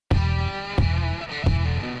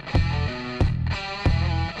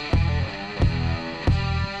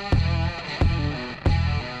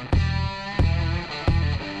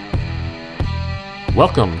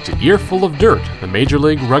Welcome to Earful of Dirt, the Major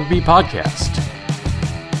League Rugby podcast.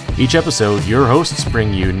 Each episode, your hosts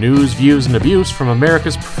bring you news, views, and abuse from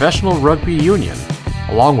America's professional rugby union,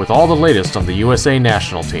 along with all the latest on the USA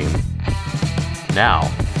national team.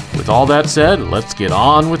 Now, with all that said, let's get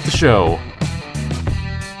on with the show.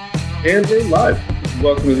 And we're live.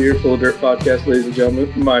 Welcome to the Earful of Dirt podcast, ladies and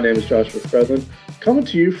gentlemen. My name is Joshua Fredlin, coming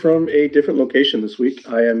to you from a different location this week.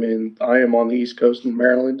 I am on the East Coast in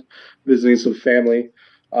Maryland, visiting some family.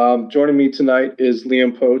 Joining me tonight is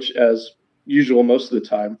Liam Poach, as usual most of the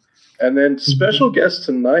time. And then special guest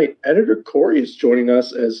tonight, Editor Corey is joining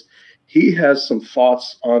us as he has some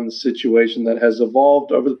thoughts on the situation that has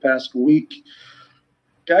evolved over the past week.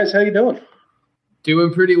 Guys, how you doing?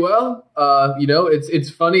 Doing pretty well. It's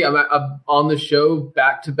funny. I'm on the show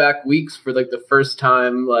back-to-back weeks for like the first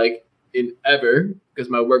time in ever because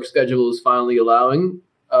my work schedule is finally allowing.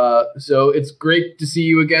 So it's great to see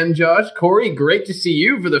you again, Josh. Corey, great to see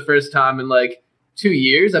you for the first time in 2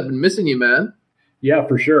 years. I've been missing you, man. Yeah,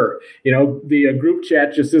 for sure. The group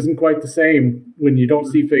chat just isn't quite the same when you don't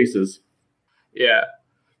see faces. Yeah,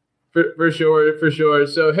 for sure.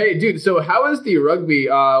 So, hey, dude, so how is the rugby?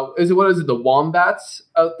 What is it, the Wombats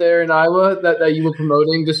out there in Iowa that you were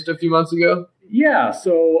promoting just a few months ago? Yeah,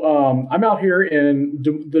 so I'm out here in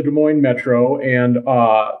the Des Moines Metro, and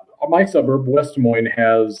my suburb, West Des Moines,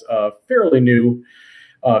 has a fairly new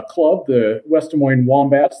club, the West Des Moines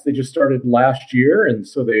Wombats. They just started last year, and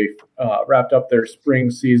so they wrapped up their spring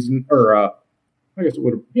season, I think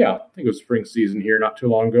it was spring season here not too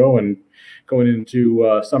long ago, and going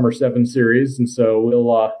into Summer 7 series. And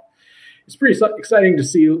so it's pretty exciting to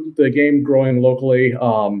see the game growing locally.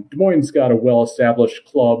 Des Moines got a well-established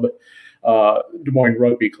club, Des Moines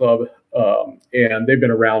Rugby Club, and they've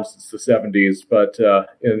been around since the 70s. But, so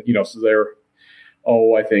they're,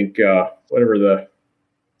 I think whatever the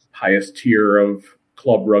highest tier of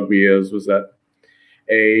club rugby was that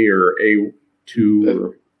A or A2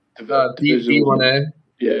 or D1A.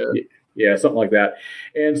 Yeah, something like that.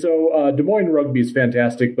 And so Des Moines rugby is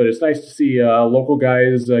fantastic, but it's nice to see local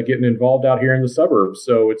guys getting involved out here in the suburbs.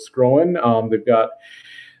 So it's growing. They've got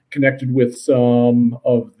connected with some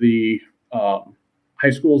of the high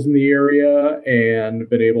schools in the area and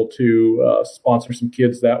been able to sponsor some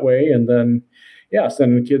kids that way. And then,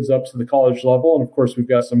 sending the kids up to the college level. And of course, we've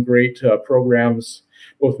got some great programs,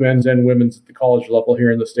 both men's and women's at the college level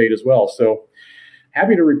here in the state as well. So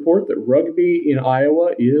happy to report that rugby in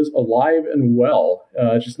Iowa is alive and well.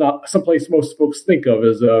 Just not someplace most folks think of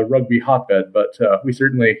as a rugby hotbed, but we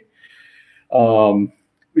certainly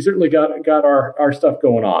got our stuff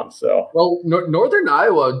going on. So Northern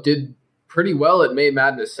Iowa did pretty well at May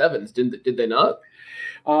Madness Sevens, did they not?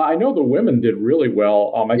 I know the women did really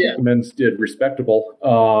well. I think the men's did respectable.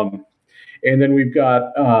 And then we've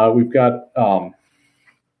got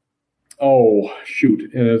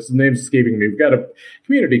and his name's escaping me. We've got a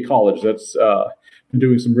community college that's been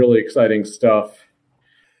doing some really exciting stuff.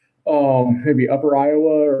 Maybe Upper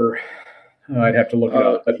Iowa, or I'd have to look it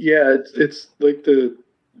up. But it's like the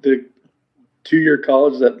 2-year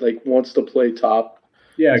college that wants to play top.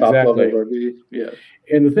 Yeah, top exactly. Level rugby. Yeah,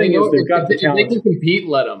 and the thing is, they've got the talent. If they can compete,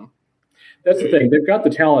 let them. That's the thing. They've got the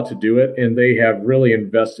talent to do it, and they have really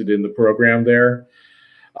invested in the program there.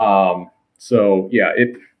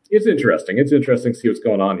 It's interesting. It's interesting to see what's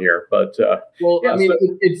going on here. But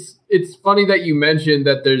it's funny that you mentioned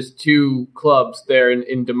that there's 2 clubs there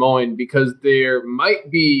in Des Moines, because there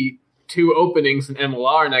might be 2 openings in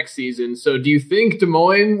MLR next season. So do you think Des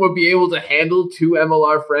Moines would be able to handle 2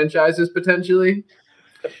 MLR franchises potentially?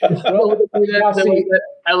 Well, that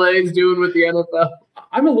LA is doing with the NFL.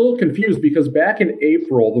 I'm a little confused because back in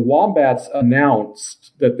April, the Wombats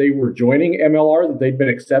announced that they were joining MLR, that they'd been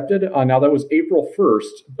accepted. Now that was April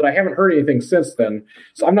 1st, but I haven't heard anything since then.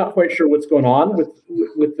 So I'm not quite sure what's going on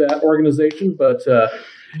with that organization, but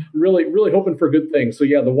really, really hoping for good things. So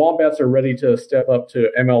the Wombats are ready to step up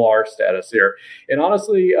to MLR status here. And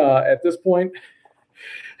honestly, at this point,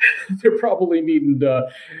 they're probably needing the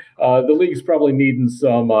league's probably needing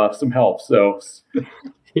some help. So,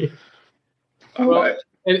 and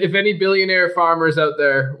if any billionaire farmers out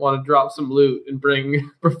there want to drop some loot and bring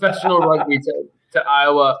professional rugby to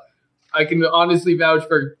Iowa, I can honestly vouch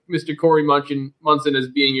for Mr. Corey Munson as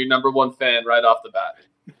being your number 1 fan right off the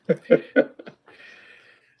bat.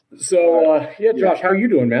 So, Josh, how are you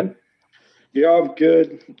doing, man? Yeah, I'm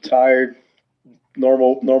good. I'm tired.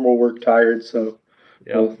 Normal work tired. So.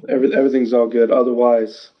 Everything's all good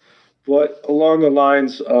otherwise. But along the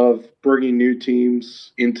lines of bringing new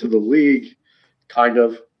teams into the league, kind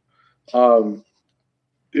of,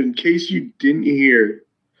 in case you didn't hear,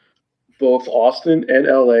 both Austin and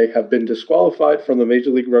LA have been disqualified from the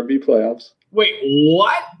Major League Rugby playoffs. Wait,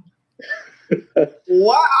 what?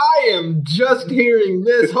 What? I am just hearing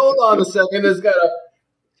this. Hold on a second. It's got to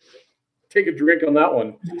take a drink on that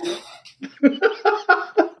one.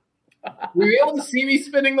 Were you able to see me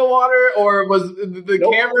spinning the water, or was the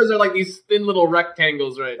Nope. cameras are like these thin little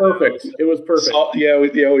rectangles right Perfect. now? It was perfect.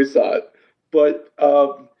 We saw it. But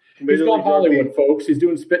He's gone Hollywood, folks. He's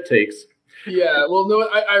doing spit takes. Yeah, well, no,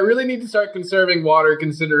 I really need to start conserving water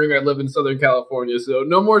considering I live in Southern California, so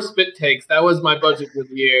no more spit takes. That was my budget for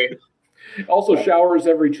the year. Also showers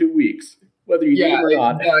every 2 weeks, whether you need it or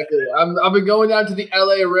not. Exactly. I've been going down to the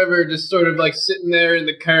LA River, just sort of like sitting there in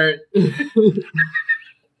the current.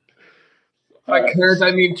 By current,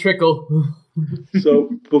 I mean trickle. So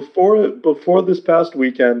before this past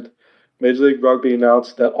weekend, Major League Rugby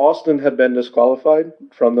announced that Austin had been disqualified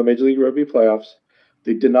from the Major League Rugby playoffs.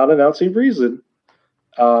 They did not announce a reason.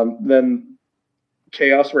 Then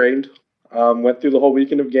chaos reigned. Went through the whole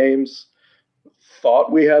weekend of games.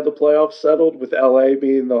 Thought we had the playoffs settled with LA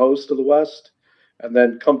being the host of the West. And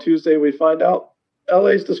then come Tuesday, we find out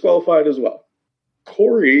LA's disqualified as well.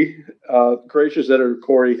 Corey, gracious editor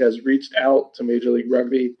Corey, has reached out to Major League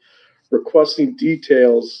Rugby requesting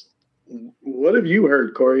details. What have you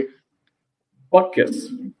heard, Corey? Butt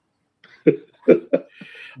kiss.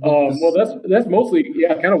 Well, that's mostly,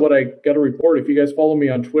 kind of what I got to report. If you guys follow me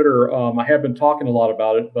on Twitter, I have been talking a lot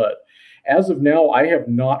about it, but as of now, I have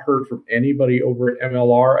not heard from anybody over at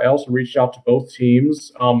MLR. I also reached out to both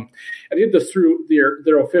teams. I did this through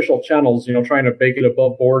their official channels, trying to make it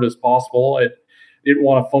above board as possible. I didn't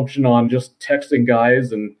want to function on just texting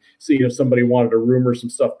guys and seeing if somebody wanted to rumor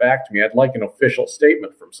some stuff back to me. I'd like an official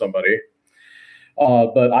statement from somebody.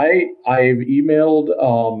 But I've emailed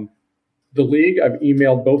the league. I've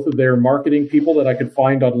emailed both of their marketing people that I could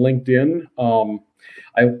find on LinkedIn.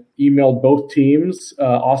 I emailed both teams,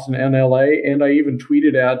 Austin and LA, and I even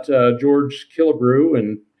tweeted at George Killebrew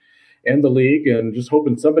and the league, and just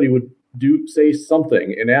hoping somebody would say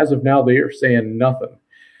something. And as of now, they are saying nothing.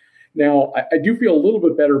 Now, I do feel a little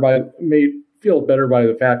bit better by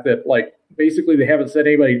the fact that, like, basically they haven't said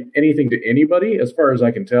anything to anybody, as far as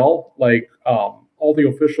I can tell. Like, all the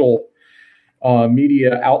official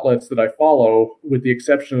media outlets that I follow, with the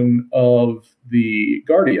exception of the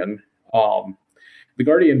Guardian. The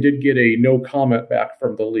Guardian did get a no comment back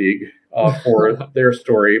from the league for their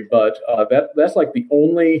story, but that's like the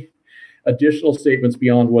only additional statements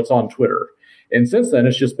beyond what's on Twitter. And since then,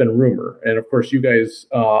 it's just been rumor. And of course, you guys,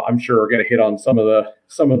 I'm sure, are going to hit on some of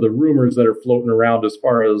the rumors that are floating around as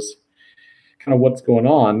far as kind of what's going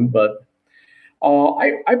on. But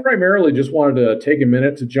I primarily just wanted to take a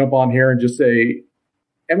minute to jump on here and just say,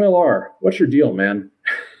 MLR, what's your deal, man?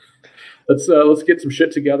 Let's get some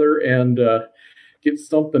shit together and get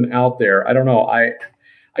something out there. I don't know. I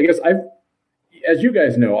guess as you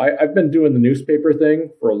guys know, I've been doing the newspaper thing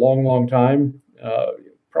for a long, long time,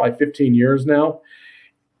 probably 15 years now.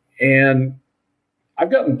 And I've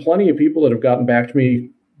gotten plenty of people that have gotten back to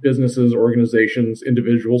me, businesses, organizations,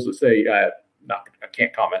 individuals that say, no, I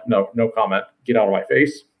can't comment. No comment. Get out of my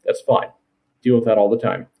face. That's fine. Deal with that all the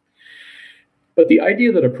time. But the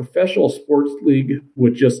idea that a professional sports league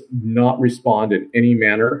would just not respond in any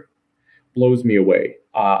manner blows me away.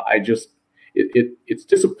 It's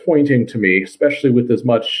disappointing to me, especially with as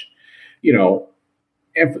much,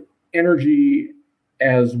 energy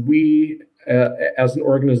as we, as an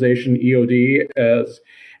organization, EOD,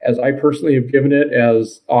 as I personally have given it,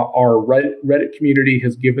 as our Reddit community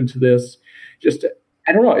has given to this. Just,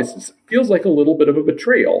 I don't know. It feels like a little bit of a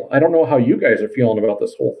betrayal. I don't know how you guys are feeling about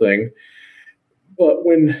this whole thing, but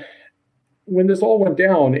when this all went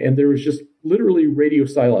down and there was just literally radio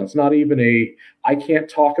silence, not even a "I can't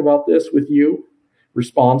talk about this with you"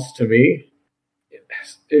 response to me,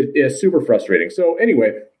 it's super frustrating. So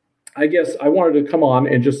anyway, I guess I wanted to come on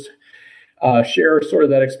and just share sort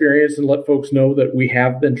of that experience and let folks know that we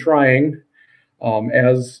have been trying,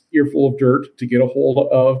 as Earful of Dirt, to get a hold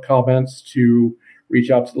of comments, to reach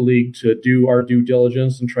out to the league, to do our due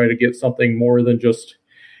diligence and try to get something more than just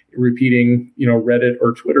repeating, Reddit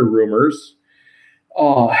or Twitter rumors.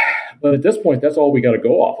 But at this point, that's all we got to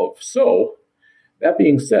go off of. So that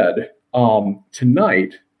being said,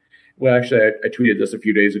 tonight, well, actually, I tweeted this a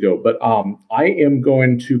few days ago, but I am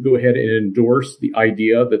going to go ahead and endorse the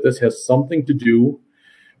idea that this has something to do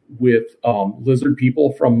with lizard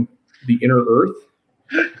people from the inner Earth.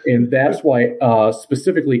 And that's why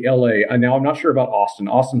specifically LA. Now, I'm not sure about Austin.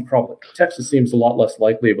 Texas seems a lot less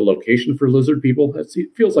likely of a location for lizard people. It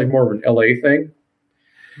feels like more of an LA thing.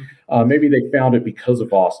 Maybe they found it because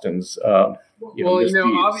of Austin's.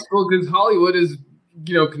 Because Hollywood is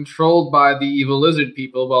controlled by the evil lizard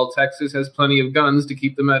people, while Texas has plenty of guns to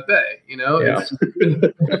keep them at bay.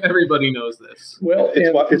 Everybody knows this. Well,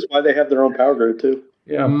 it's why they have their own power grid too.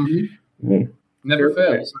 Yeah. Mm-hmm. Never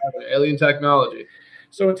fails. Alien technology.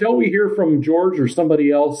 So until we hear from George or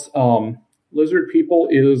somebody else, lizard people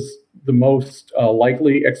is the most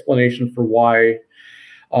likely explanation for why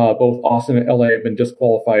both Austin and LA have been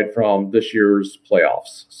disqualified from this year's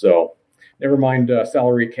playoffs. So never mind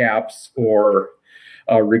salary caps or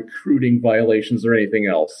recruiting violations or anything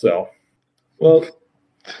else. So, well,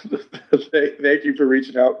 thank you for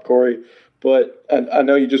reaching out, Corey. But I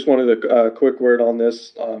know you just wanted a quick word on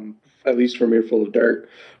this, at least from Earful of Dirt.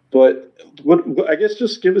 But I guess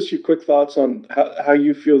just give us your quick thoughts on how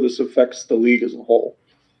you feel this affects the league as a whole.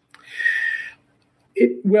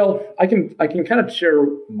 Well, I can kind of share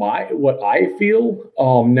what I feel.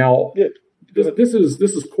 Now, yeah, this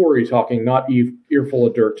is Corey talking, not Earful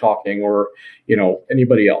of Dirt talking, or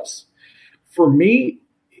anybody else. For me,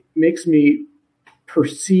 it makes me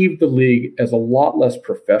perceive the league as a lot less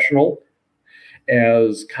professional.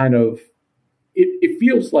 As kind of, it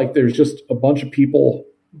feels like there's just a bunch of people,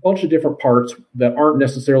 a bunch of different parts that aren't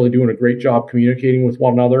necessarily doing a great job communicating with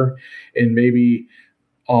one another, and maybe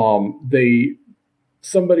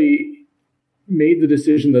somebody made the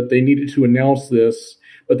decision that they needed to announce this,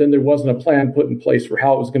 but then there wasn't a plan put in place for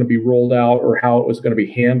how it was going to be rolled out or how it was going to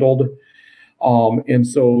be handled. And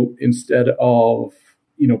so instead of,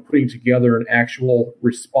 putting together an actual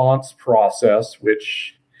response process,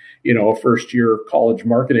 which, a first-year college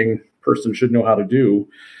marketing person should know how to do,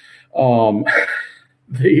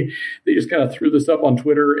 they just kind of threw this up on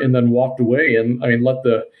Twitter and then walked away and, let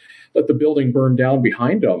the building burn down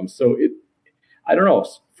behind them. So I don't know.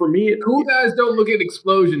 For me, cool guys don't look at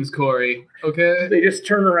explosions, Corey. Okay, they just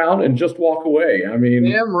turn around and just walk away.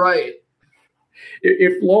 Damn right.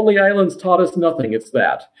 If Lonely Island's taught us nothing, it's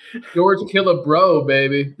that. George kill a bro,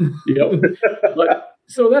 baby. Yep.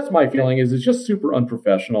 So that's my feeling. Is it's just super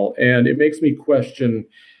unprofessional, and it makes me question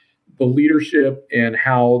the leadership and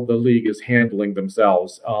how the league is handling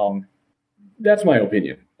themselves. That's my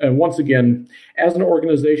opinion. And once again, as an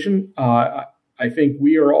organization, I think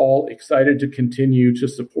we are all excited to continue to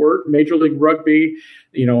support Major League Rugby,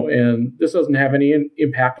 and this doesn't have any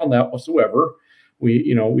impact on that whatsoever.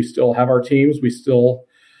 We still have our teams. We still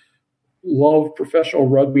love professional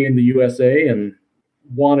rugby in the USA and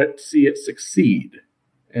want to see it succeed.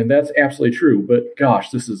 And that's absolutely true. But gosh,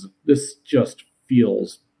 this just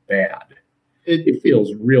feels bad. It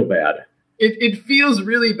feels real bad. It feels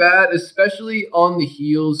really bad, especially on the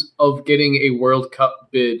heels of getting a World Cup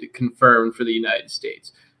bid confirmed for the United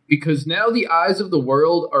States. Because now the eyes of the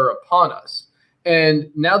world are upon us. And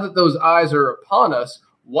now that those eyes are upon us,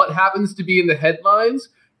 what happens to be in the headlines?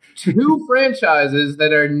 2 franchises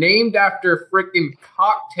that are named after frickin'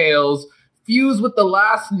 cocktails fuse with the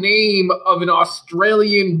last name of an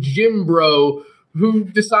Australian gym bro who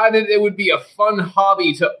decided it would be a fun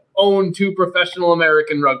hobby to own 2 professional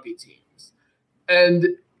American rugby teams. And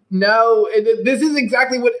now this is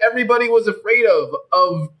exactly what everybody was afraid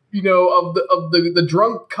of the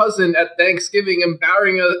drunk cousin at Thanksgiving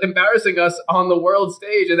embarrassing us on the world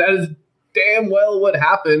stage. And that is damn well what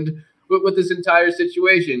happened with this entire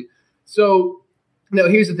situation. So now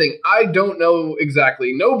here's the thing. I don't know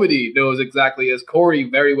exactly. Nobody knows exactly, as Corey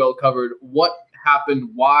very well covered, what happened,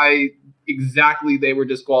 why exactly they were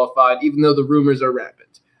disqualified, even though the rumors are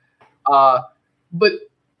rampant. But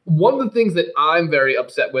one of the things that I'm very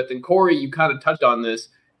upset with, and Corey, you kind of touched on this,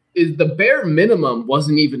 is the bare minimum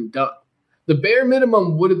wasn't even done. The bare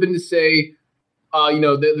minimum would have been to say,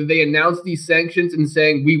 they announced these sanctions and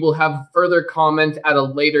saying we will have further comment at a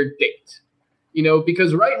later date.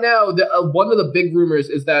 Because right now, one of the big rumors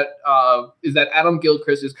is that Adam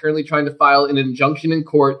Gilchrist is currently trying to file an injunction in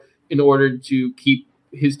court in order to keep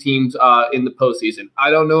his teams in the postseason. I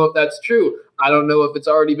don't know if that's true. I don't know if it's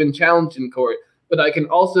already been challenged in court. But I can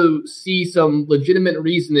also see some legitimate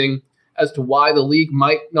reasoning as to why the league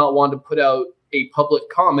might not want to put out a public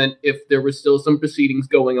comment if there were still some proceedings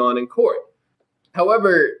going on in court.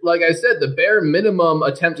 However, like I said, the bare minimum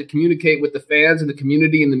attempt to communicate with the fans and the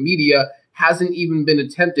community and the media hasn't even been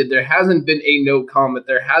attempted. There hasn't been a no comment.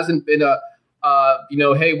 There hasn't been a,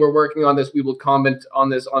 hey, we're working on this. We will comment on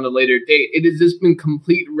this on a later date. It has just been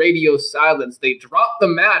complete radio silence. They dropped the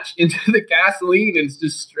match into the gasoline and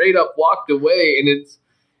just straight up walked away. And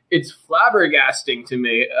it's flabbergasting to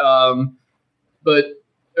me. Do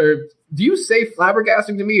you say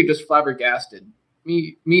flabbergasting to me or just flabbergasted?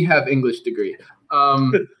 Me have English degree.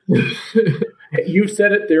 You've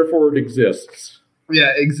said it, therefore it exists.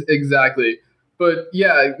 Yeah, exactly. But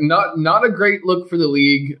yeah, not a great look for the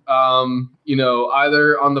league.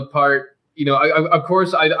 Either on the part, of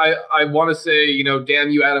course, I want to say, damn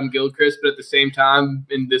you, Adam Gilchrist, but at the same time,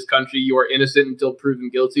 in this country, you are innocent until proven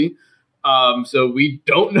guilty. So we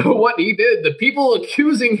don't know what he did. The people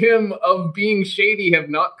accusing him of being shady have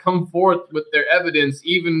not come forth with their evidence,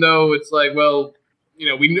 even though it's like, well,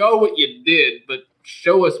 we know what you did, but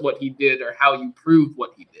show us what he did or how you proved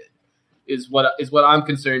what he did is what I'm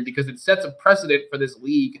concerned, because it sets a precedent for this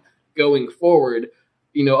league going forward.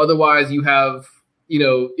 Otherwise you have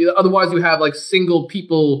like single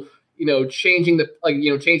people, changing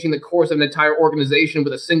the course of an entire organization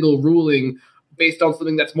with a single ruling based on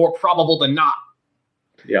something that's more probable than not.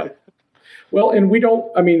 Yeah. Well, and we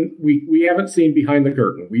haven't seen behind the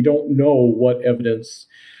curtain. We don't know what evidence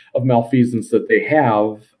of malfeasance that they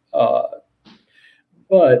have.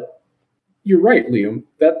 But you're right, Liam.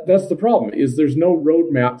 That's the problem, is there's no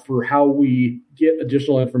roadmap for how we get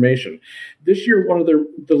additional information. This year, one of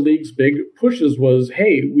the league's big pushes was,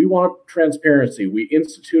 hey, we want transparency. We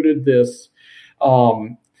instituted this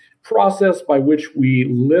process by which we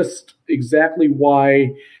list exactly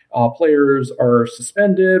why players are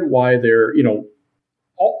suspended, why they're,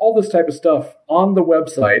 all this type of stuff on the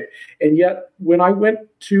website. And yet, when I went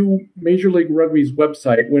to Major League Rugby's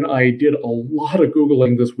website, when I did a lot of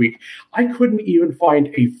Googling this week, I couldn't even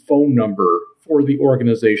find a phone number for the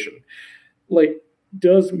organization. Like,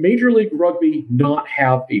 does Major League Rugby not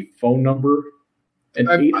have a phone number? An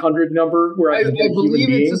 800 number where I believe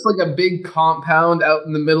it's just like a big compound out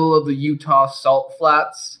in the middle of the Utah salt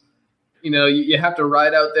flats. You have to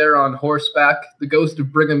ride out there on horseback. The ghost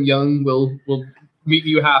of Brigham Young will meet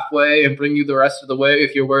you halfway and bring you the rest of the way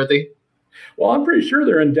if you're worthy. Well, I'm pretty sure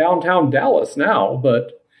they're in downtown Dallas now,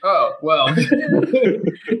 but oh well.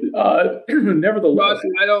 Nevertheless,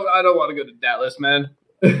 I don't want to go to Dallas, man.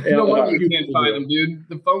 No wonder you can't find them, dude.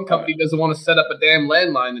 The phone company doesn't want to set up a damn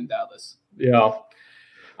landline in Dallas. Yeah.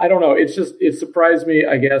 I don't know. It surprised me,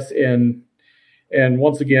 I guess. And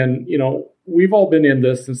once again, we've all been in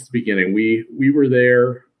this since the beginning. We were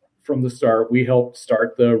there from the start. We helped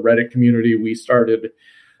start the Reddit community. We started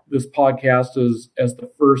this podcast as the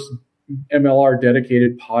first MLR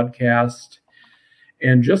dedicated podcast.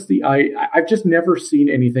 And I've just never seen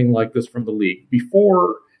anything like this from the league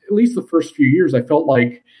before. At least the first few years, I felt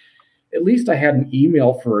like at least I had an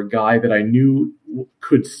email for a guy that I knew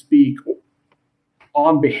could speak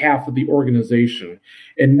on behalf of the organization.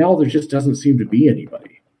 And now there just doesn't seem to be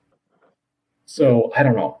anybody. So I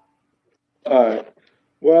don't know. All right.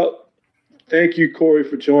 Well, thank you, Corey,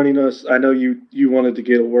 for joining us. I know you wanted to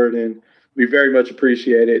get a word in. We very much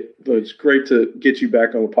appreciate it. But it's great to get you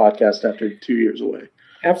back on the podcast after 2 years away.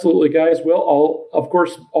 Absolutely, guys. Well, I'll, of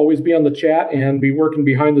course, always be on the chat and be working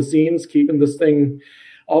behind the scenes, keeping this thing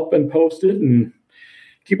up and posted, and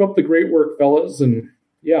keep up the great work, fellas. And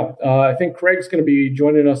yeah, I think Craig's going to be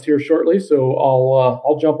joining us here shortly, so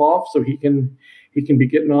I'll jump off so he can be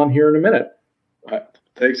getting on here in a minute. All right.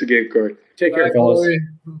 Thanks again, Corey. Take care, fellas. Corey.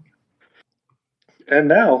 And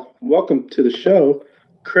now, welcome to the show,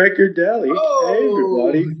 Craig Gurdelli. Oh, hey,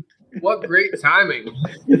 everybody. What great timing.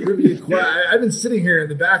 I've been sitting here in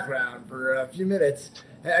the background for a few minutes.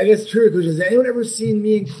 I guess true, because has anyone ever seen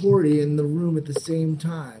me and Cordy in the room at the same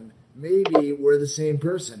time? Maybe we're the same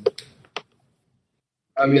person.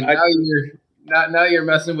 I mean, now you're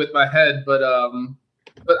messing with my head, but I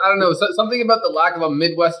don't know, something about the lack of a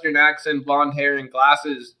Midwestern accent, blonde hair, and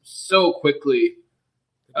glasses so quickly.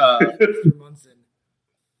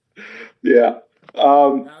 Yeah.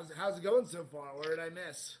 How's it going so far? Where did I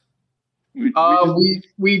miss?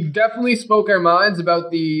 We definitely spoke our minds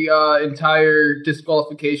about the entire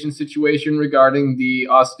disqualification situation regarding the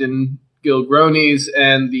Austin Gilgronis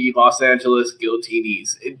and the Los Angeles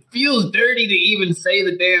Guillotines. It feels dirty to even say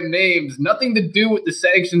the damn names. Nothing to do with the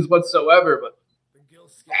sanctions whatsoever, but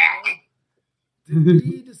did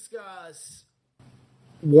we discuss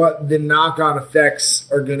what the knock-on effects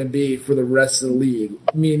are going to be for the rest of the league?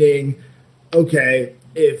 Meaning, okay,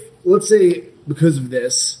 if, let's say, because of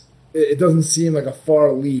this, it doesn't seem like a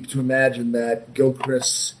far leap to imagine that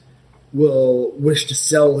Gilchrist will wish to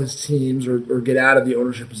sell his teams or get out of the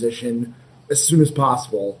ownership position as soon as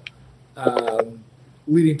possible,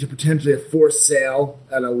 leading to potentially a forced sale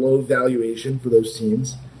at a low valuation for those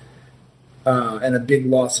teams and a big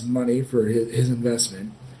loss of money for his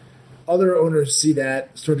investment. Other owners see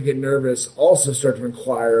that, start to get nervous, also start to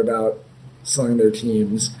inquire about selling their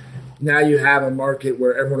teams. Now you have a market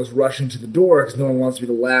where everyone is rushing to the door because no one wants to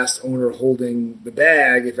be the last owner holding the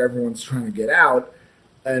bag if everyone's trying to get out.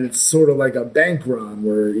 And it's sort of like a bank run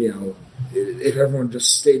where, if everyone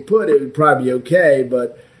just stayed put, it would probably be okay.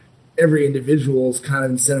 But every individual is kind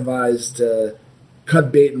of incentivized to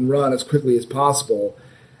cut bait and run as quickly as possible.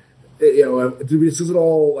 Is it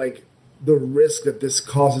all like the risk that this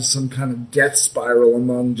causes some kind of death spiral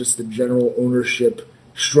among just the general ownership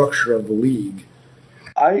structure of the league?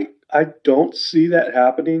 I don't see that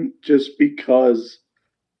happening just because,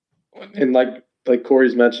 and like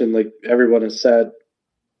Corey's mentioned, like everyone has said,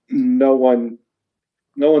 no one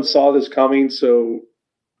saw this coming. So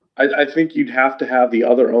I think you'd have to have the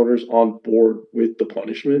other owners on board with the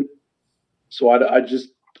punishment. So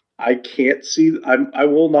I can't see. I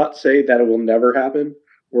will not say that it will never happen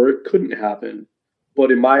or it couldn't happen,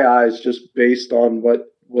 but in my eyes, just based on what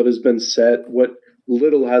has been said, what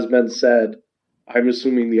little has been said, I'm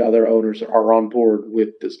assuming the other owners are on board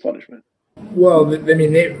with this punishment. Well, I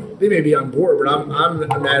mean, they may be on board, but I'm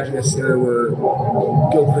imagining a scenario where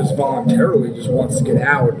Gilchrist voluntarily just wants to get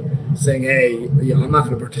out, saying, "Hey, I'm not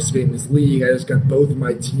going to participate in this league. I just got both of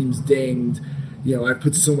my teams dinged. I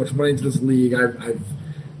put so much money into this league. I've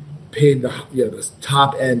paid the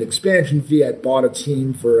top end expansion fee. I bought a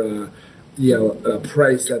team for a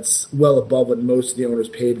price that's well above what most of the owners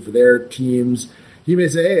paid for their teams." He may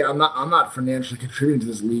say, "Hey, I'm not financially contributing to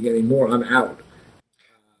this league anymore. I'm out."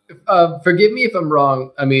 Forgive me if I'm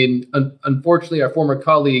wrong. I mean, unfortunately, our current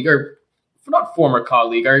colleague,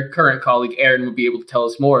 Aaron, would be able to tell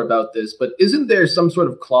us more about this. But isn't there some sort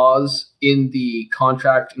of clause in the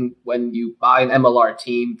contract when you buy an MLR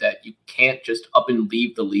team that you can't just up and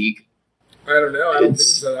leave the league? I don't know. I don't think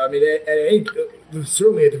so. I mean,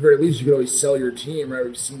 certainly at the very least, you could always sell your team, right?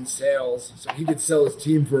 We've seen sales. So he could sell his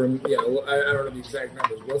team for, I don't know the exact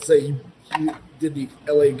numbers. But let's say he did the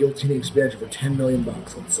LA Giltini expansion for $10 million,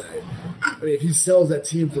 let's say. I mean, if he sells that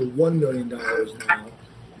team for $1 million now,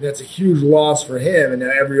 that's a huge loss for him. And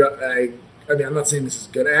I'm not saying this is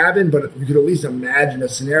going to happen, but you could at least imagine a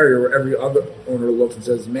scenario where every other owner looks and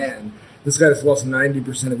says, "Man, this guy just lost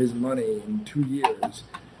 90% of his money in 2 years.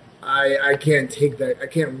 I can't take that. I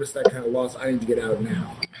can't risk that kind of loss. I need to get out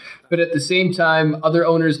now." But at the same time, other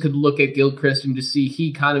owners could look at Gilchrist and to see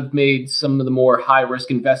he kind of made some of the more high-risk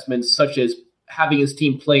investments, such as having his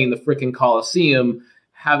team play in the frickin' Coliseum,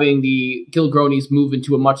 having the Gilgronis move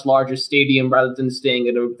into a much larger stadium rather than staying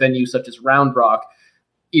at a venue such as Round Rock.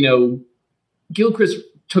 Gilchrist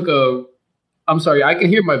took I'm sorry, I can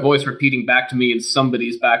hear my voice repeating back to me in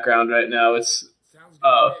somebody's background right now. It's Sounds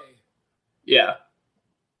good. Yeah.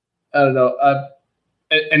 I don't know.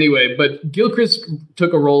 Anyway, but Gilchrist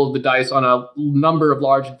took a roll of the dice on a number of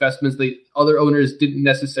large investments that other owners didn't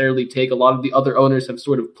necessarily take. A lot of the other owners have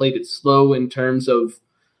sort of played it slow in terms of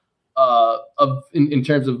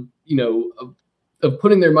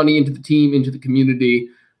putting their money into the team, into the community,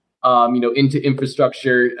 into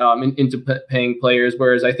infrastructure, into paying players.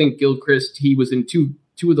 Whereas I think Gilchrist, he was in two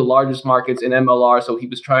of the largest markets in MLR, so he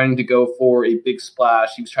was trying to go for a big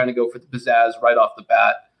splash. He was trying to go for the pizzazz right off the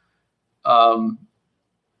bat.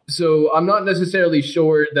 So I'm not necessarily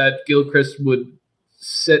sure that Gilchrist would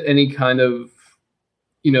set any kind of,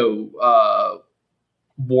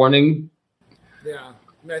 warning. Yeah.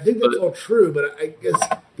 I think that's all true, but I guess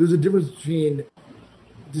there's a difference between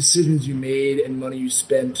decisions you made and money you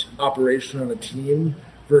spent operation on a team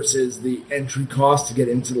versus the entry cost to get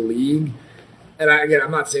into the league. And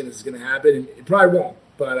I'm not saying this is going to happen, and it probably won't,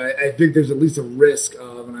 but I think there's at least a risk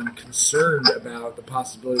of, and I'm concerned about the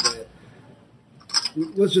possibility that,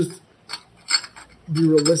 let's just be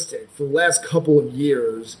realistic. For the last couple of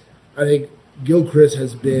years, I think Gilchrist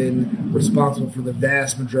has been responsible for the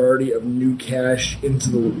vast majority of new cash into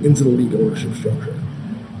the league ownership structure.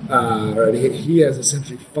 He has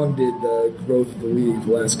essentially funded the growth of the league for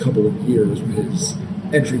the last couple of years with his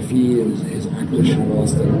entry fee and his acquisition of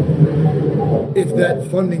Austin. If that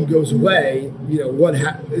funding goes away,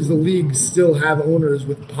 does the league still have owners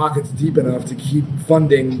with pockets deep enough to keep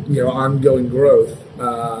funding, ongoing growth?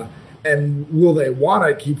 And will they want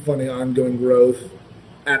to keep funding ongoing growth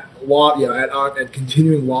at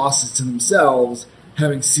continuing losses to themselves,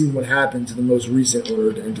 having seen what happened to the most recent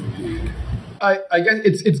owner to enter the league? I guess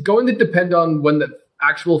it's going to depend on when the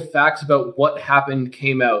actual facts about what happened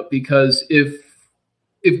came out. Because if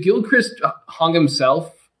Gilchrist hung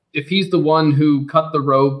himself, if he's the one who cut the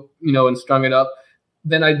rope, and strung it up,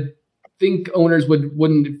 then I think owners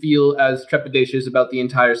wouldn't feel as trepidatious about the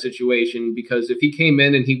entire situation. Because if he came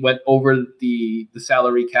in and he went over the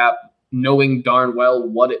salary cap, knowing darn well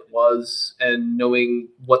what it was and knowing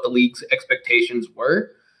what the league's expectations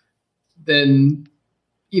were, then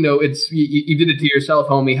it's you did it to yourself,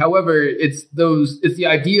 homie. However, it's the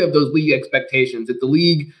idea of those league expectations. If the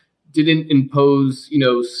league didn't impose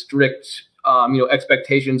strict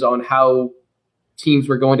expectations on how teams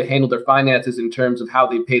were going to handle their finances in terms of how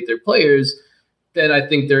they paid their players, then I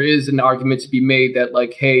think there is an argument to be made that,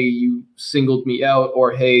 like, hey, you singled me out,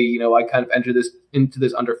 or hey, you know, I kind of entered into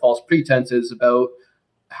this under false pretenses about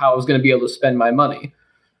how I was going to be able to spend my money.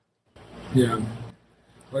 Yeah.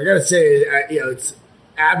 Well, I got to say, you know, it's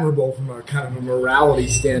admirable from a kind of a morality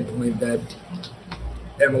standpoint that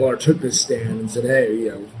MLR took this stand and said, hey, you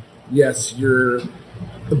know, yes, you're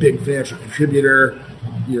a big financial contributor.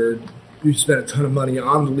 You spent a ton of money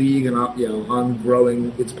on the league and on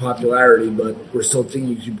growing its popularity, but we're still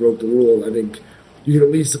thinking you broke the rule. I think you can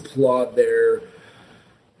at least applaud their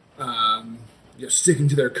sticking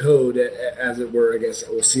to their code, as it were. I guess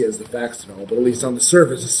we'll see as the facts develop, but at least on the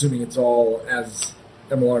surface, assuming it's all as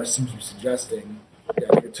MLR seems to be suggesting,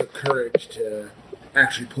 I think it took courage to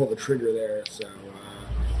actually pull the trigger there. So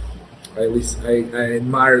at least I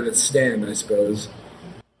admire the stand, I suppose.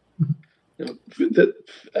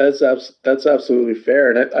 That's absolutely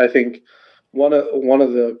fair, and I think one of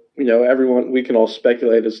the, you know, everyone, we can all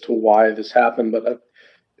speculate as to why this happened, but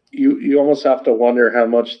you almost have to wonder how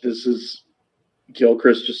much this is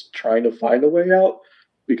Gilchrist just trying to find a way out,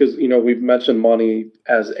 because, you know, we've mentioned money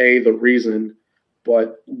as the reason,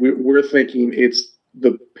 but we're thinking it's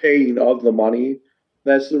the paying of the money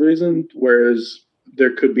that's the reason, whereas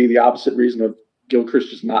there could be the opposite reason of Gilchrist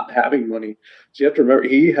just not having money. So you have to remember,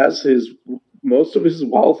 he has most of his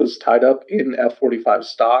wealth is tied up in F45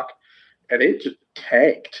 stock, and it just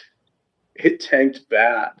tanked. It tanked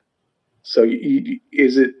bad. So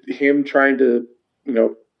is it him trying to, you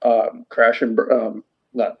know, crash and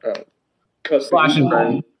cut slash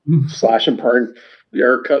and burn,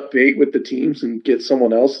 or cut bait with the teams and get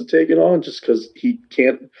someone else to take it on just because he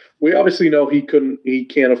can't? We obviously know he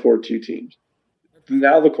can't afford two teams.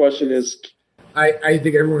 Now the question is, I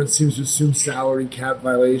think everyone seems to assume salary cap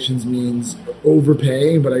violations means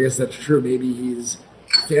overpaying, but I guess that's true. Maybe he's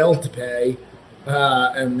failed to pay,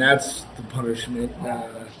 and that's the punishment.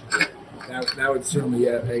 That would certainly,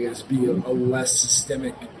 I guess, be a less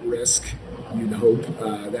systemic risk, you'd hope.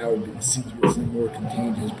 That would seem to be something more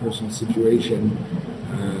contained to his personal situation.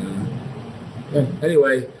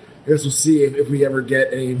 Anyway, I guess we'll see if we ever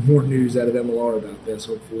get any more news out of MLR about this.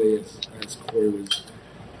 Hopefully, as Corey was.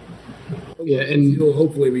 Yeah, and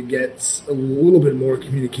hopefully we get a little bit more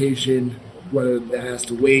communication, whether that has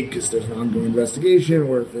to wait because there's an ongoing investigation,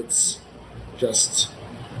 or if it's just,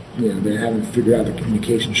 you know, they haven't figured out the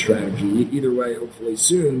communication strategy. Either way, hopefully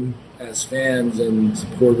soon, as fans and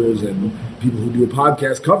supporters and people who do a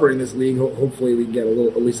podcast covering this league, hopefully we get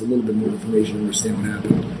at least a little bit more information and understand what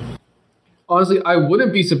happened. Honestly, I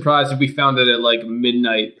wouldn't be surprised if we found out at like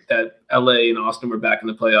midnight that LA and Austin were back in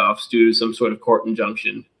the playoffs due to some sort of court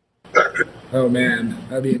injunction. Oh man,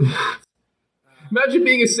 that'd be. Imagine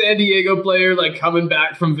being a San Diego player, like coming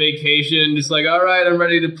back from vacation, just like, all right, I'm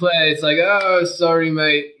ready to play. It's like, oh, sorry,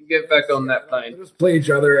 mate, get back on that plane. We'll just play each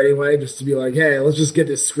other anyway, just to be like, hey, let's just get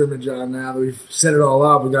this scrimmage on now that we've set it all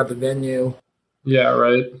up. We got the venue. Yeah,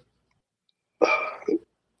 right.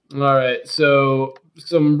 All right, so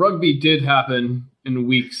some rugby did happen in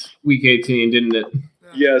week 18, didn't it?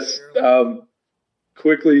 Yes.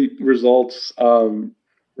 Quickly, results.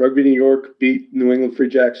 Rugby New York beat New England Free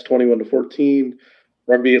Jacks 21-14.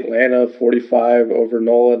 Rugby Atlanta 45 over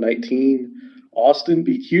NOLA 19. Austin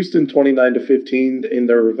beat Houston 29-15 in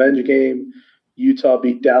their revenge game. Utah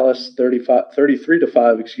beat Dallas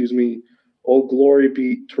 33-5. Old Glory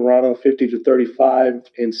beat Toronto 50-35,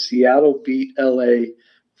 and Seattle beat LA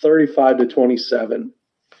 35-27.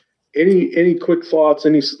 Any quick thoughts?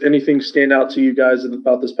 Anything stand out to you guys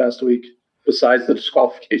about this past week besides the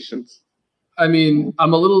disqualifications? I mean,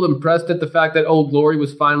 I'm a little impressed at the fact that Old Glory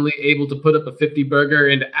was finally able to put up a 50-burger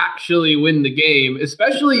and actually win the game,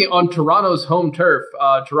 especially on Toronto's home turf.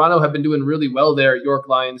 Toronto have been doing really well there at York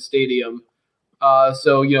Lions Stadium.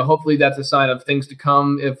 So, you know, hopefully that's a sign of things to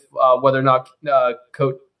come if whether or not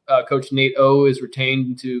Coach Nate O is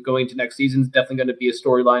retained to going to next season is definitely going to be a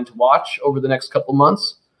storyline to watch over the next couple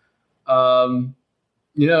months.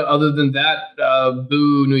 You know, other than that,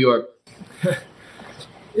 boo New York.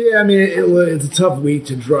 Yeah, I mean, it's a tough week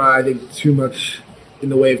to draw, I think, too much in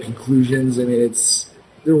the way of conclusions. I mean,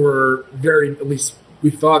 there were at least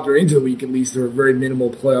we thought during into the week, at least, there were very minimal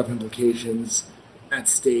playoff implications at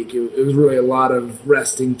stake. It was really a lot of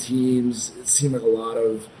resting teams. It seemed like a lot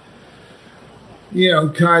of, you know,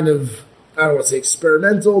 kind of, I don't want to say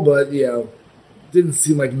experimental, but, you know, didn't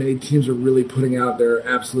seem like many teams were really putting out their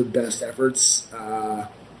absolute best efforts.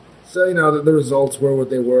 So, you know, the results were what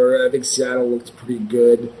they were. I think Seattle looked pretty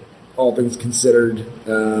good, all things considered.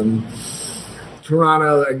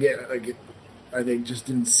 Toronto, again, I think just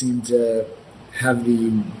didn't seem to have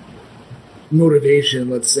the motivation,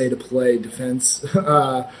 let's say, to play defense.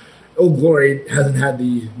 Old Glory hasn't had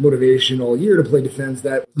the motivation all year to play defense.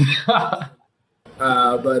 But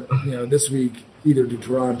this week either to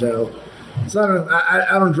Toronto. So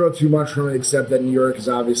I don't draw too much from it, except that New York is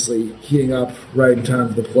obviously heating up right in time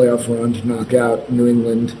for the playoff run to knock out New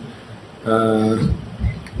England.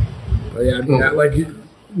 Like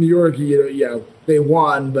New York, they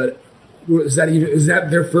won, but is that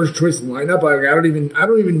their first choice lineup? I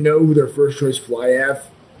don't even know who their first choice fly half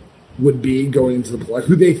would be going into the play.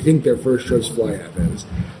 Who they think their first choice fly half is.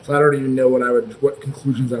 So I don't even know what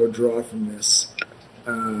conclusions I would draw from this.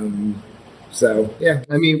 So yeah,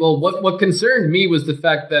 I mean, well, what concerned me was the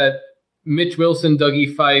fact that Mitch Wilson,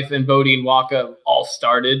 Dougie Fife, and Bodie and Waka all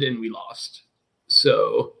started and we lost.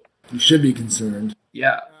 So you should be concerned.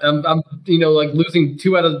 Yeah, I'm losing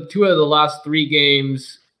two out of the last 3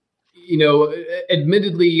 games.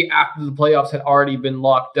 Admittedly, after the playoffs had already been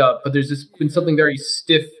locked up, but there's just been something very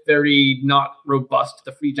stiff, very not robust to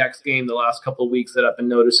the Free Jacks game the last couple of weeks that I've been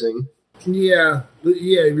noticing. Yeah,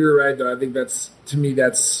 you're right though. I think that's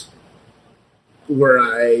where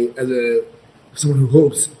I, as someone who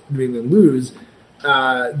hopes New England lose,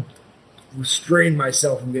 restrain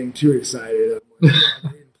myself from getting too excited. They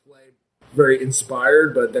didn't play very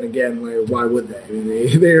inspired, but then again, like, why would they? I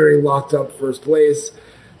mean, they already locked up first place.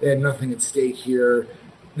 They had nothing at stake here.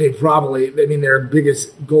 Their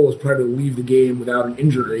biggest goal is probably to leave the game without an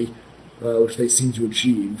injury, which they seem to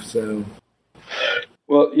achieve. So,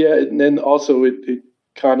 well, yeah, and then also it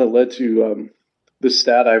kind of led to the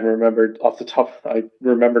stat I remembered off the top. I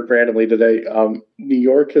remembered randomly today. New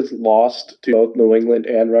York has lost to both New England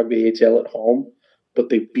and Rugby ATL at home, but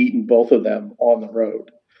they've beaten both of them on the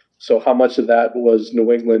road. So how much of that was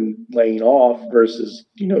New England laying off versus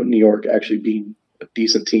New York actually being a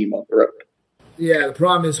decent team on the road? Yeah, the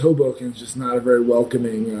problem is Hoboken's just not a very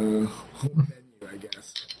welcoming home venue, I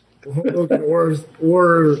guess. Hoboken or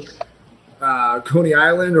Coney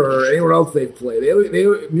Island or anywhere else they've played.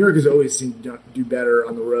 New York has always seemed to do better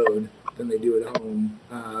on the road than they do at home.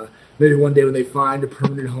 Maybe one day when they find a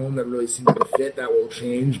permanent home that really seems to fit, that will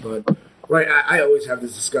change. But right, I always have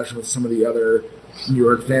this discussion with some of the other New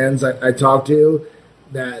York fans I talk to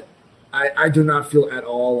that I do not feel at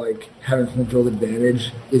all like having home field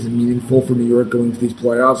advantage is meaningful for New York going to these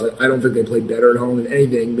playoffs. I don't think they play better at home than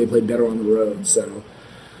anything. They play better on the road. So,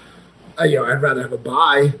 I'd rather have a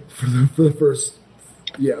bye for the first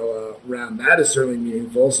round. That is certainly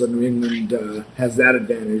meaningful. So New England has that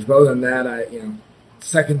advantage. But other than that,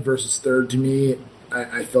 second versus third to me,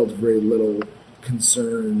 I felt very little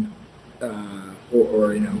concern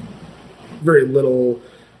or very little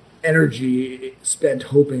energy spent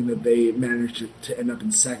hoping that they managed to end up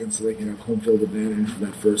in second so they can have home field advantage for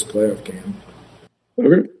that first playoff game.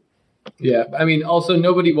 Okay. Yeah, I mean, also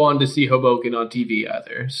nobody wanted to see Hoboken on TV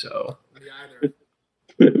either, so.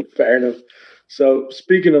 Fair enough. So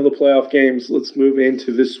speaking of the playoff games, let's move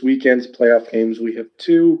into this weekend's playoff games. We have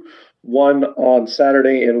 2, one on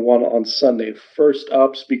Saturday and one on Sunday. First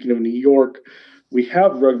up, speaking of New York, we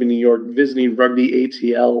have Rugby New York visiting Rugby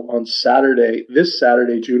ATL on this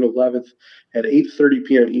Saturday, June 11th at 8:30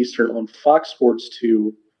 p.m. Eastern on Fox Sports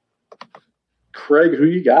 2. Craig, who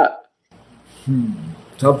you got?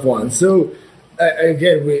 Tough one. So,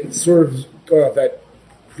 again, we sort of go off that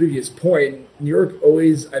previous point. New York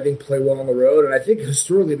always, I think, play well on the road, and I think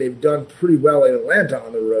historically they've done pretty well in Atlanta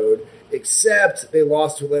on the road, except they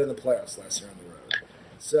lost to Atlanta in the playoffs last year on the road.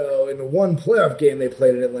 So in the one playoff game they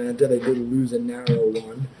played in Atlanta, they did lose a narrow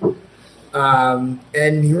one.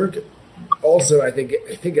 And New York also, I think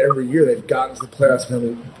every year they've gotten to the playoffs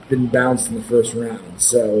and been bounced in the first round.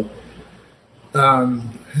 So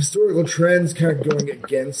historical trends kind of going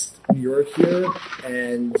against New York here,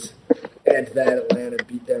 and add to that, Atlanta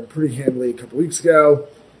beat them pretty handily a couple weeks ago.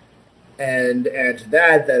 And add to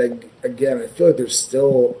that again, I feel like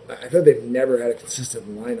they've never had a consistent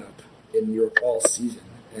lineup in New York all season.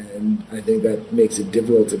 And I think that makes it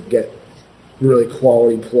difficult to get really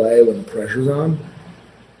quality play when the pressure's on.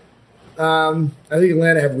 I think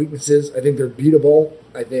Atlanta have weaknesses. I think they're beatable.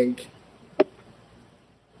 I think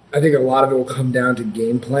a lot of it will come down to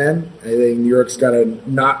game plan. I think New York's got to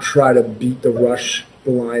not try to beat the rush,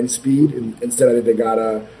 the line speed. Instead, I think they got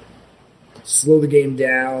to slow the game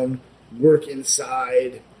down, work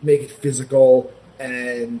inside, make it physical,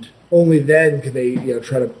 and only then can they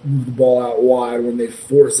try to move the ball out wide when they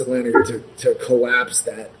force Atlanta to collapse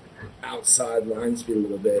that outside line speed a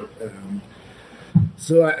little bit.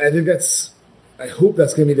 So I think I hope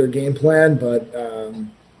that's going to be their game plan, but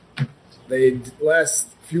the last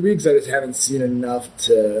few weeks I just haven't seen enough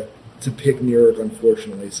to pick New York,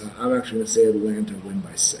 unfortunately. So I'm actually going to say Atlanta win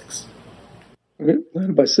by 6. Okay,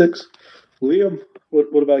 Atlanta by 6. Liam,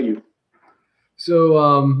 what about you?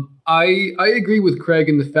 So I agree with Craig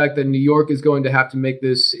in the fact that New York is going to have to make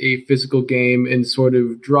this a physical game and sort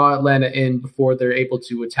of draw Atlanta in before they're able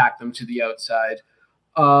to attack them to the outside.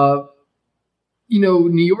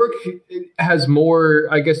 New York has more,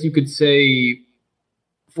 I guess you could say,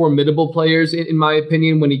 formidable players, in my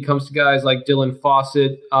opinion, when it comes to guys like Dylan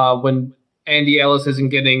Fawcett, when Andy Ellis isn't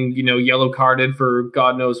getting, yellow carded for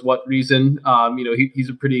God knows what reason. He's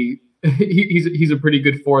a pretty he's a pretty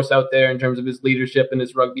good force out there in terms of his leadership and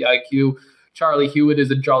his rugby IQ. Charlie Hewitt is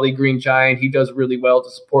a jolly green giant. He does really well to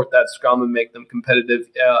support that scrum and make them competitive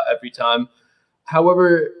every time.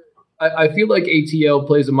 However, I feel like ATL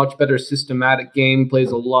plays a much better systematic game, plays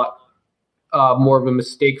a lot more of a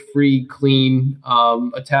mistake-free, clean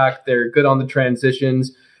attack. They're good on the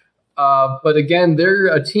transitions. But again, they're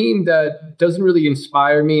a team that doesn't really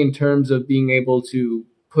inspire me in terms of being able to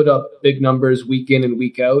put up big numbers week in and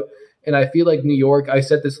week out. And I feel like New York, I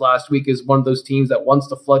said this last week, is one of those teams that once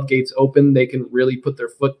the floodgates open, they can really put their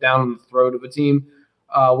foot down on the throat of a team.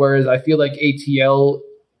 Whereas I feel like ATL,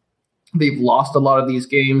 they've lost a lot of these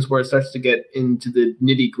games where it starts to get into the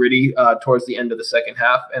nitty gritty towards the end of the second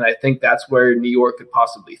half. And I think that's where New York could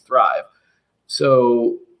possibly thrive.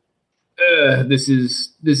 So this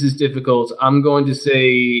is difficult. I'm going to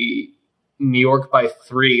say New York by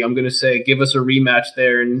 3. I'm going to say give us a rematch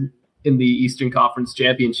there in the Eastern Conference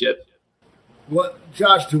Championship. What,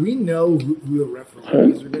 Josh, do we know who the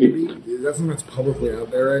referees are going to be? Is that something that's publicly out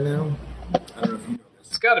there right now? I don't know if you know this.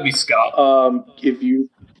 It's got to be Scott. If you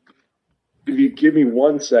give me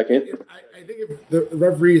 1 second. I think if the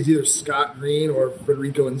referee is either Scott Green or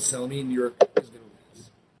Federico Anselmi, New York is going to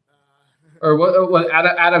lose. Or what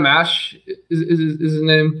Adam Ash is his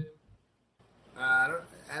name? Adam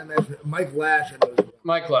Ash, Mike Lash, I know.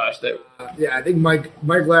 Mike Lash, there. Yeah, I think Mike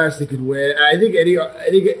Lash, they could win. I think any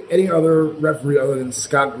other referee other than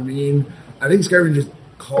Scott Green, I think Scott Green just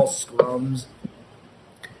calls scrums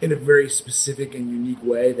in a very specific and unique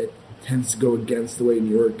way that tends to go against the way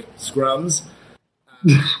New York scrums.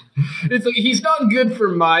 It's like he's not good for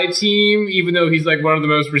my team, even though he's like one of the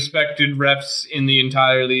most respected refs in the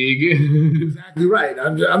entire league. Exactly right.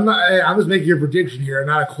 I'm just making a prediction here,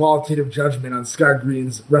 not a qualitative judgment on Scott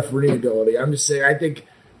Green's refereeing ability. I'm just saying I think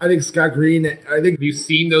Scott Green. Have you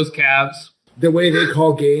seen those calves? The way they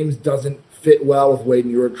call games doesn't fit well with the way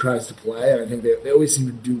New York tries to play, and I think they always seem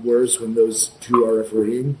to do worse when those two are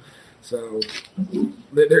refereeing. So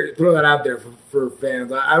throw that out there for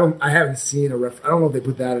fans. I haven't seen a ref. I don't know if they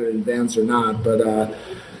put that in advance or not. But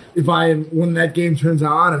when that game turns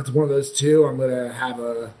on and it's one of those two, I'm gonna have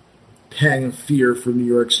a pang of fear for New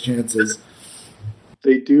York's chances.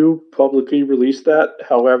 They do publicly release that.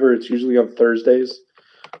 However, it's usually on Thursdays.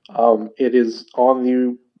 It is on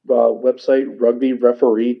the website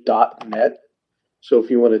rugbyreferee.net. So if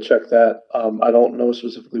you want to check that, I don't know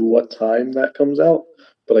specifically what time that comes out.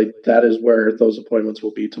 But that is where those appointments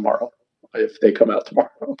will be tomorrow, if they come out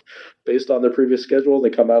tomorrow. Based on their previous schedule,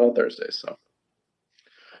 they come out on Thursdays.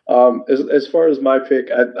 So, as far as my pick,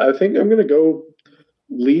 I think I'm going to go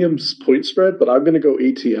Liam's point spread, but I'm going to go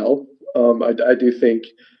ATL. I do think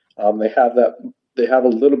they have a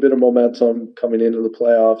little bit of momentum coming into the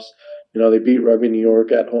playoffs. They beat Rugby New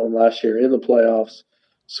York at home last year in the playoffs.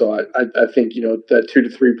 So I think that 2 to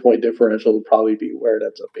 3 point differential will probably be where it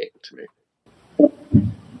ends up being to me.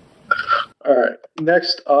 All right.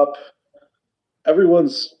 Next up, if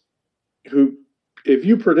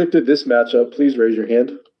you predicted this matchup, please raise your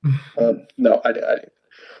hand. No, I didn't.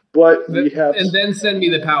 But we have, and then send me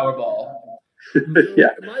the Powerball.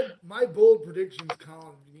 Yeah. My bold predictions column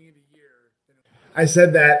at the beginning of the year, I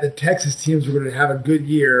said that the Texas teams were going to have a good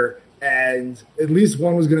year, and at least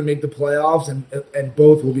one was going to make the playoffs, and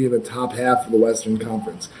both will be in the top half of the Western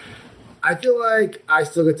Conference. I feel like I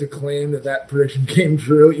still get to claim that prediction came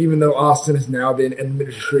true, even though Austin has now been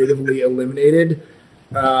administratively eliminated.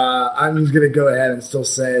 I'm just going to go ahead and still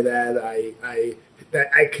say that I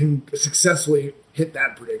can successfly hit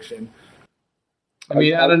that prediction. I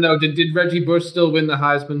mean, I don't know. Did Reggie Bush still win the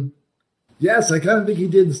Heisman? Yes, I kind of think he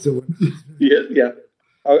did still win. Yeah.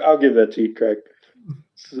 I'll give that to you, Craig.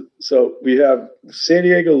 So we have San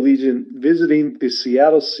Diego Legion visiting the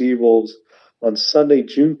Seattle Seawolves on Sunday,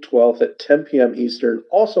 June 12th at 10 p.m. Eastern,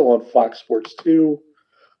 also on Fox Sports 2,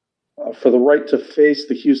 for the right to face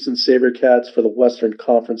the Houston SaberCats for the Western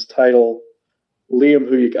Conference title. Liam,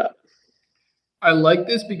 who you got? I like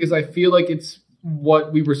this because I feel like it's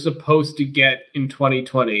what we were supposed to get in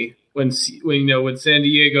 2020 when San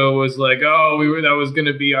Diego was like, that was going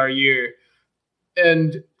to be our year.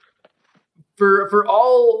 And for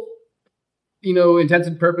all intents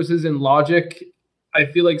and purposes and logic, I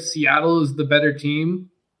feel like Seattle is the better team.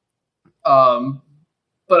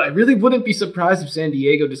 But I really wouldn't be surprised if San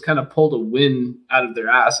Diego just kind of pulled a win out of their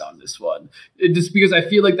ass on this one. Just because I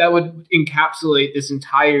feel like that would encapsulate this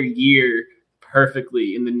entire year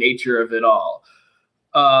perfectly in the nature of it all.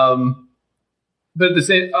 But at the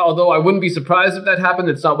same, although I wouldn't be surprised if that happened,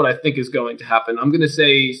 it's not what I think is going to happen. I'm going to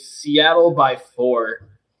say Seattle by 4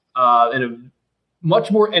 in a much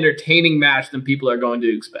more entertaining match than people are going to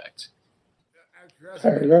expect.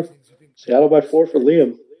 Fair enough. Seattle by 4 for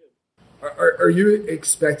Liam. Are you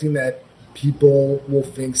expecting that people will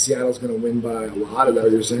think Seattle's going to win by a lot? Is that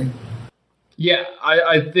what you're saying? Yeah,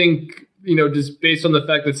 I think, just based on the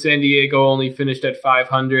fact that San Diego only finished at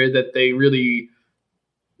 500, that they really,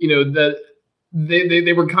 that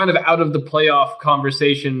they were kind of out of the playoff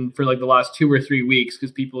conversation for like the last 2 or 3 weeks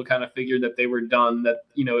because people kind of figured that they were done, that,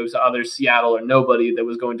 it was either Seattle or nobody that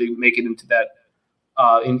was going to make it into that,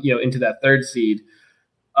 into that 3rd seed.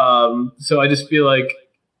 So I just feel like,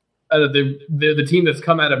 they're the team that's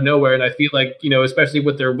come out of nowhere, and I feel like, especially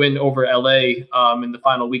with their win over LA in the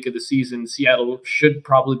final week of the season, Seattle should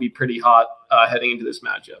probably be pretty hot heading into this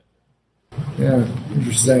matchup. Yeah,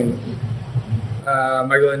 interesting.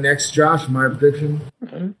 Am I going next, Josh? My prediction?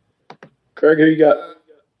 Mm-hmm. Craig, who you got?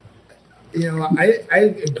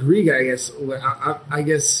 I agree, I guess. I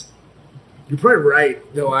guess you're probably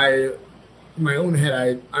right, though in my own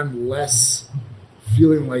head, I'm less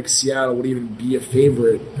feeling like Seattle would even be a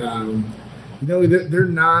favorite. They're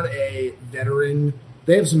not a veteran.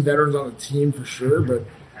 They have some veterans on the team for sure, but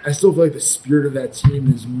I still feel like the spirit of that team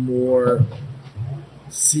is more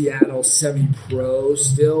Seattle semi-pro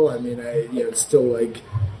still. I mean, it's still like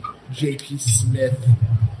J.P. Smith,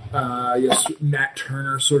 Matt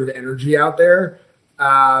Turner sort of energy out there.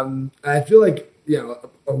 I feel like,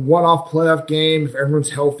 a one-off playoff game, if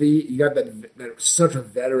everyone's healthy, you got that such a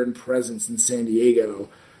veteran presence in San Diego.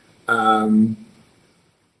 I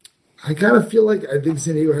kind of feel like I think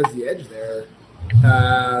San Diego has the edge there.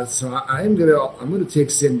 So I'm gonna take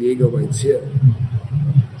San Diego by 2.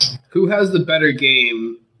 Who has the better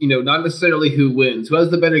game? Not necessarily who wins. Who has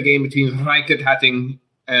the better game between Reichert Hatting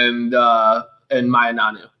and Maya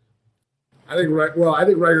Nanu? I think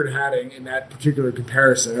Reichert Hatting in that particular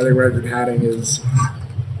comparison, I think Reichert Hatting is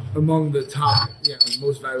among the top,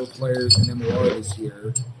 most valuable players in MLR this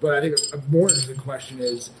year. But I think a more interesting question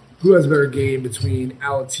is who has a better game between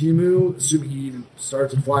Alatimu, assuming he even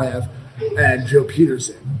starts at fly half, and Joe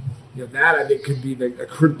Peterson. That I think could be the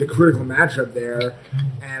critical matchup there.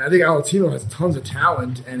 And I think Alatimu has tons of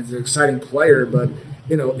talent and is an exciting player, but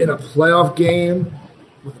in a playoff game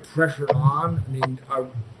with the pressure on, I mean, are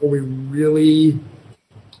we really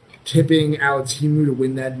tipping Alatimu to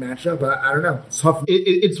win that matchup? I don't know. It's tough.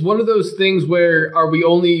 It's one of those things where are we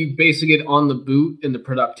only basing it on the boot and the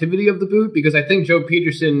productivity of the boot? Because I think Joe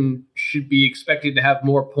Peterson should be expected to have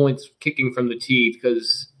more points kicking from the tee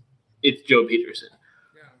because it's Joe Peterson.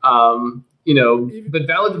 Yeah. But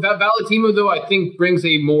Valentino, though, I think brings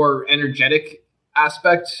a more energetic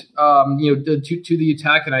aspect, to the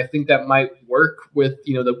attack, and I think that might work with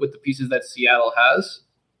with the pieces that Seattle has.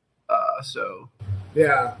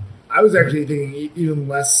 Yeah, I was actually thinking even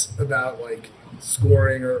less about like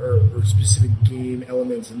scoring or specific game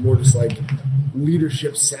elements, and more just like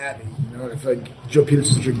leadership savvy. I feel like Joe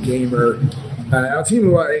Peterson's such a gamer.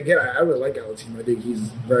 Alatimu, again, I really like Alatimu. I think he's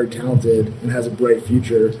very talented and has a bright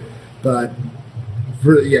future. But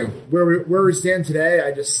where we stand today,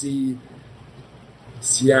 I just see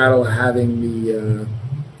Seattle having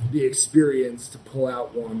the experience to pull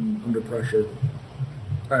out one under pressure.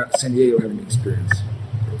 San Diego having the experience.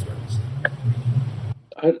 That's what I was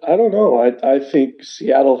saying. I don't know. I think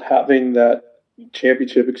Seattle having that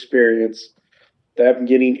championship experience, them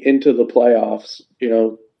getting into the playoffs,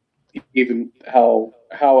 even how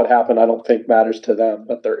it happened, I don't think matters to them,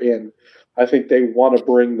 but they're in. I think they want to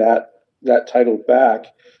bring that title back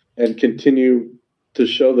and continue to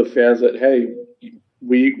show the fans that, hey,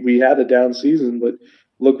 we had a down season, but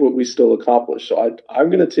look what we still accomplished. So I'm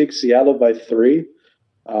going to take Seattle by 3.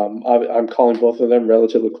 I'm calling both of them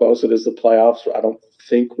relatively close. It is the playoffs. I don't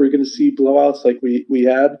think we're going to see blowouts like we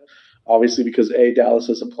had, obviously, because Dallas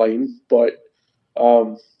isn't playing. But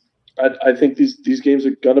I think these games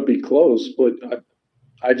are going to be close. But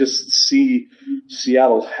I just see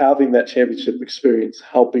Seattle having that championship experience,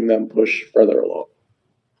 helping them push further along.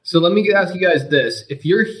 So let me ask you guys this: if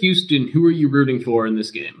you're Houston, who are you rooting for in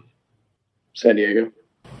this game? San Diego.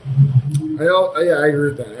 I agree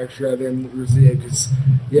with that. Actually, I think because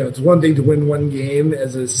it's one thing to win one game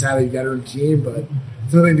as a savvy veteran team, but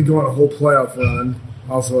it's another thing to go on a whole playoff run.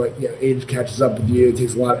 Also, age catches up with you. It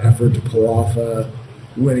takes a lot of effort to pull off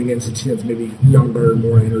win against a team that's maybe younger,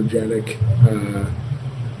 more energetic.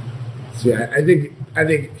 So yeah, I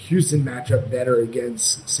think Houston match up better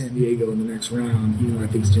against San Diego in the next round, even though I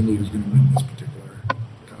think San Diego's going to win this particular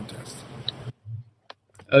contest.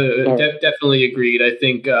 Definitely agreed. I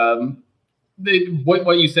think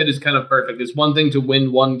what you said is kind of perfect. It's one thing to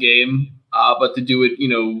win one game, but to do it,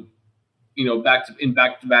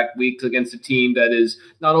 back-to-back weeks against a team that is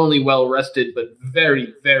not only well rested but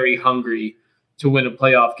very, very hungry to win a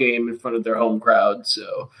playoff game in front of their home crowd.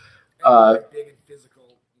 So, big and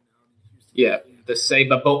physical. Yeah, the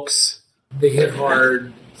Sabre Bucks. They hit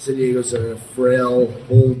hard. San Diego's a frail,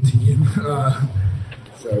 old team.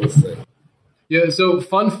 So we'll see. Yeah. So,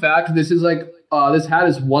 fun fact: this is this hat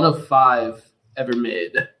is one of 5 ever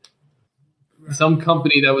made. Some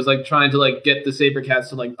company that was trying to get the Sabercats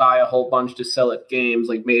to buy a whole bunch to sell at games,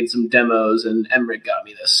 made some demos, and Emmerich got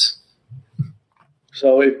me this.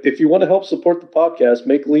 So if you want to help support the podcast,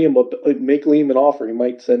 make Liam an offer. He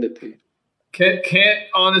might send it to you. Can't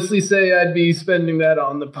honestly say I'd be spending that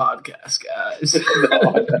on the podcast, guys.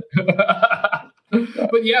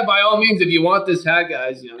 But yeah, by all means, if you want this hat,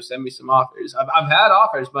 guys, send me some offers. I've had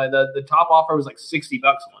offers, but the top offer was $60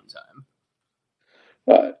 one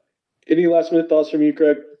time. Any last minute thoughts from you,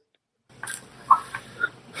 Craig?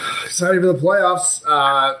 Excited for the playoffs.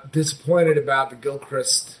 Disappointed about the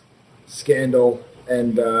Gilchrist scandal,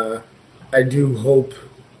 and I do hope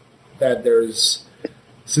that there's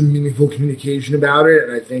some meaningful communication about it,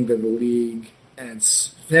 and I think that the league and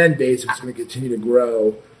its fan base, if it's going to continue to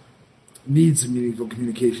grow, needs some meaningful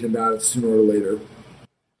communication about it sooner or later.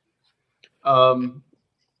 I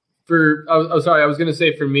was going to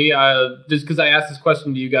say for me, just because I asked this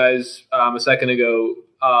question to you guys a second ago,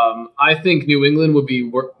 I think New England would be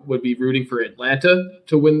rooting for Atlanta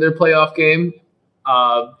to win their playoff game,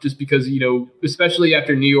 just because, especially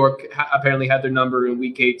after New York apparently had their number in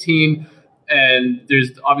Week 18, and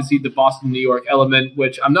there's obviously the Boston-New York element,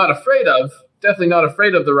 which I'm not afraid of, definitely not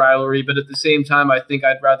afraid of the rivalry, but at the same time, I think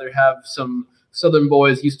I'd rather have some Southern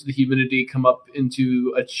boys used to the humidity come up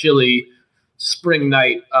into a chilly spring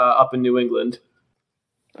night up in New England.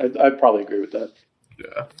 I'd probably agree with that.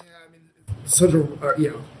 Yeah. I mean, such a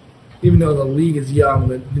even though the league is young,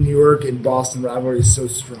 the New York and Boston rivalry is so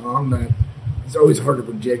strong that it's always hard to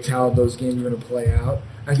predict how those games are going to play out.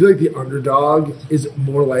 I feel like the underdog is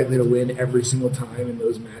more likely to win every single time in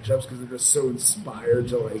those matchups because they're just so inspired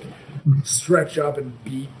to stretch up and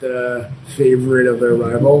beat the favorite of their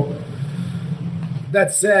rival.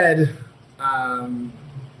 That said, I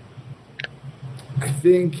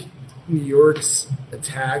think New York's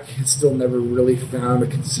attack has still never really found a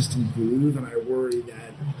consistent groove, and I worry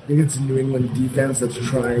that I think it's a New England defense that's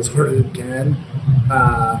trying as hard as it can,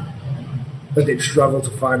 but they'd struggle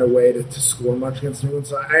to find a way to score much against New England.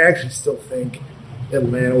 So I actually still think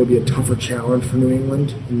Atlanta would be a tougher challenge for New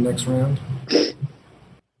England in the next round.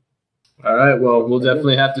 All right, well, we'll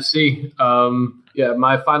definitely have to see.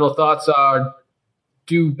 My final thoughts are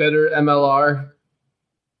do better MLR,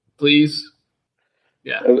 please.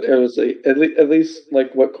 Yeah, I would say at least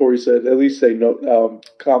like what Corey said. At least say no.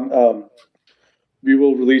 We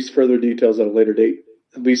will release further details at a later date.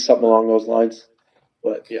 At least something along those lines.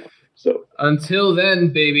 But yeah. So until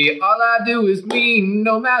then, baby, all I do is mean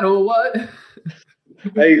no matter what.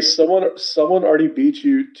 Hey, someone already beat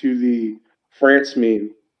you to the France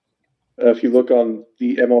meme. If you look on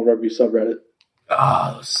the ML Rugby subreddit.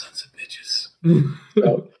 Ah, those sons of bitches.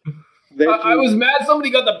 So, I was mad somebody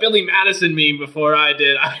got the Billy Madison meme before I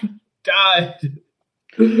did. I died.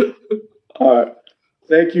 All right.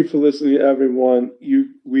 Thank you for listening, everyone.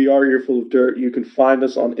 We are Earful of Dirt. You can find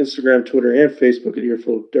us on Instagram, Twitter, and Facebook at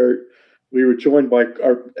Earful of Dirt. We were joined by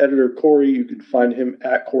our editor, Corey. You can find him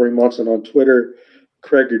at Corey Munson on Twitter.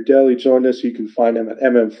 Craig Urdelli joined us. You can find him at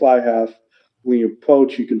MMFlyhalf. Liam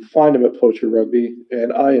Poach. You can find him at Poacher Rugby.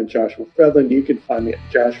 And I am Joshua Fredlin. You can find me at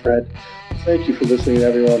Josh Fred. Thank you for listening,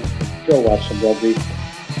 everyone. Go watch some rugby.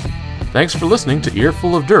 Thanks for listening to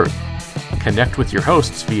Earful of Dirt. Connect with your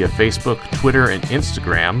hosts via Facebook, Twitter, and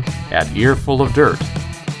Instagram at Earful of Dirt.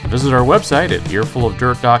 Visit our website at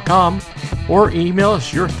earfulofdirt.com or email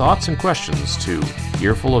us your thoughts and questions to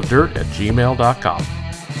earfulofdirt@gmail.com.